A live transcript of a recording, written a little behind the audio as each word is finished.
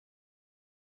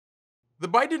The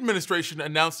Biden administration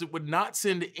announced it would not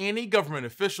send any government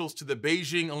officials to the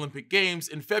Beijing Olympic Games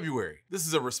in February. This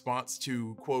is a response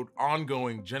to, quote,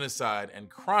 ongoing genocide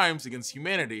and crimes against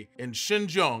humanity in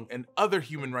Xinjiang and other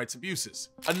human rights abuses.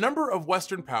 A number of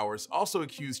Western powers also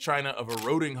accuse China of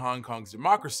eroding Hong Kong's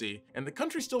democracy, and the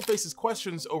country still faces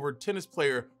questions over tennis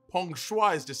player Peng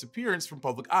Shuai's disappearance from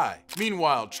public eye.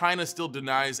 Meanwhile, China still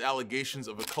denies allegations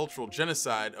of a cultural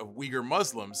genocide of Uyghur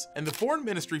Muslims, and the foreign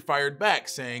ministry fired back,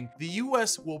 saying the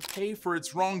US will pay for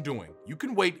its wrongdoing. You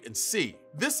can wait and see.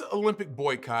 This Olympic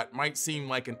boycott might seem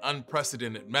like an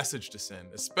unprecedented message to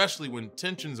send, especially when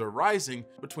tensions are rising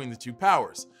between the two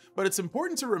powers. But it's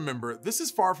important to remember this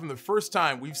is far from the first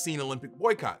time we've seen Olympic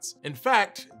boycotts. In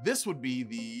fact, this would be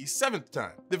the 7th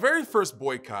time. The very first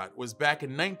boycott was back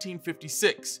in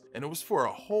 1956, and it was for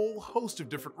a whole host of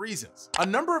different reasons. A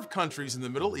number of countries in the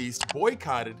Middle East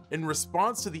boycotted in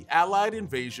response to the Allied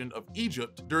invasion of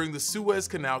Egypt during the Suez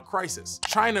Canal crisis.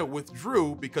 China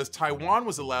withdrew because Taiwan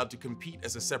was allowed to compete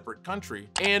as a separate country,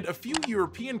 and a few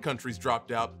European countries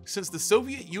dropped out since the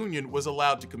Soviet Union was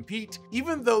allowed to compete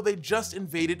even though they just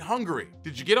invaded Hungary.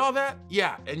 Did you get all that?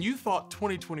 Yeah, and you thought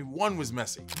 2021 was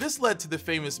messy. This led to the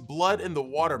famous blood in the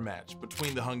water match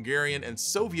between the Hungarian and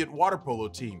Soviet water polo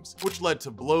teams, which led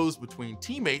to blows between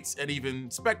teammates and even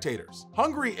spectators.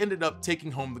 Hungary ended up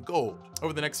taking home the gold.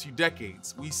 Over the next few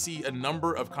decades, we see a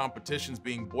number of competitions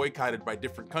being boycotted by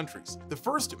different countries. The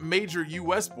first major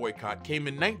US boycott came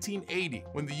in 1980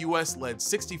 when the US led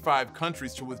 65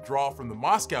 countries to withdraw from the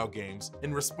Moscow Games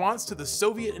in response to the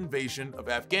Soviet invasion of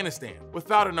Afghanistan.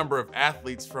 Without a number of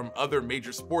athletes from other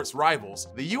major sports rivals,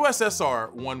 the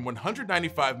USSR won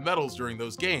 195 medals during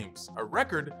those games, a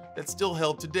record that's still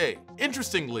held today.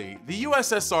 Interestingly, the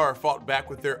USSR fought back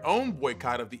with their own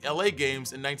boycott of the LA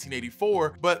Games in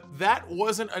 1984, but that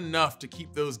wasn't enough to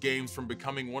keep those games from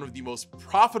becoming one of the most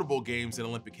profitable games in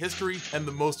Olympic history and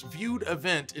the most viewed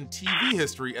event in TV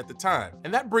history at the time.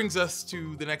 And that brings us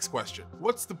to the next question.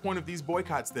 What's the point of these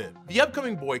boycotts then? The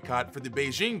upcoming boycott for the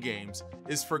Beijing Games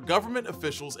is for government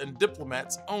officials and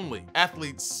diplomats only.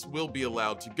 Athletes will be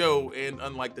allowed to go, and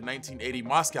unlike the 1980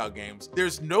 Moscow Games,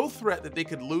 there's no threat that they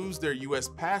could lose their US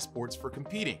passports for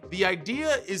competing. The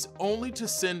idea is only to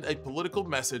send a political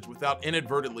message without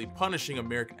inadvertently punishing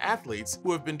American athletes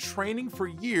who have been training for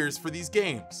years for these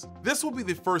games. This will be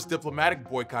the first diplomatic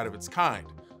boycott of its kind.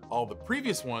 All the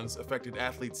previous ones affected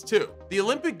athletes too. The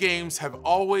Olympic Games have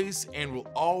always and will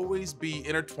always be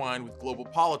intertwined with global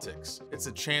politics. It's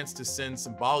a chance to send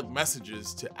symbolic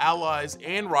messages to allies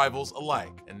and rivals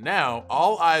alike. And now,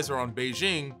 all eyes are on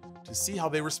Beijing to see how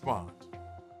they respond.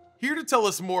 Here to tell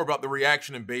us more about the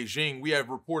reaction in Beijing, we have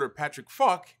reporter Patrick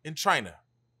Falk in China.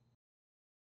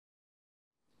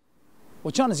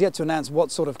 Well, China's yet to announce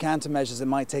what sort of countermeasures it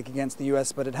might take against the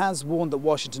US, but it has warned that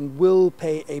Washington will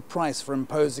pay a price for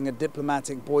imposing a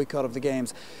diplomatic boycott of the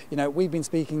Games. You know, we've been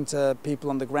speaking to people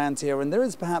on the ground here, and there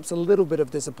is perhaps a little bit of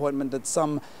disappointment that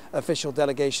some official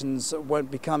delegations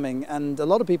won't be coming. And a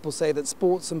lot of people say that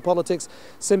sports and politics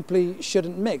simply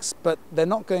shouldn't mix, but they're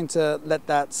not going to let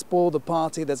that spoil the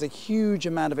party. There's a huge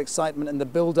amount of excitement in the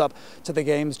build-up to the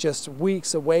Games, just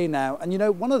weeks away now. And you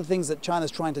know, one of the things that China's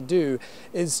trying to do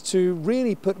is to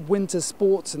really put winter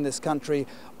sports in this country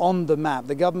on the map.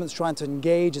 The government's trying to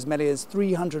engage as many as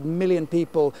 300 million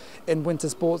people in winter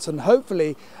sports and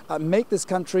hopefully make this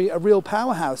country a real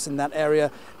powerhouse in that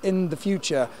area in the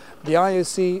future. The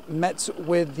IOC met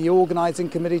with the organizing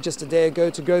committee just a day ago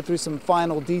to go through some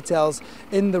final details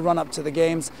in the run-up to the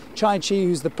Games. Chai Chi,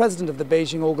 who's the president of the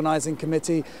Beijing Organizing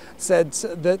Committee, said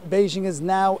that Beijing is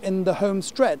now in the home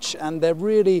stretch and they're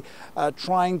really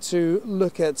trying to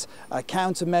look at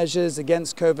countermeasures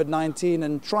against COVID-19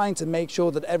 and trying to make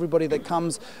sure that everybody that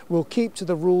comes will keep to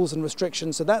the rules and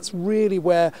restrictions. So that's really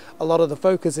where a lot of the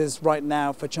focus is right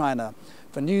now for China.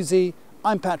 For Newsy,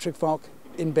 I'm Patrick Falk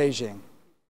in Beijing.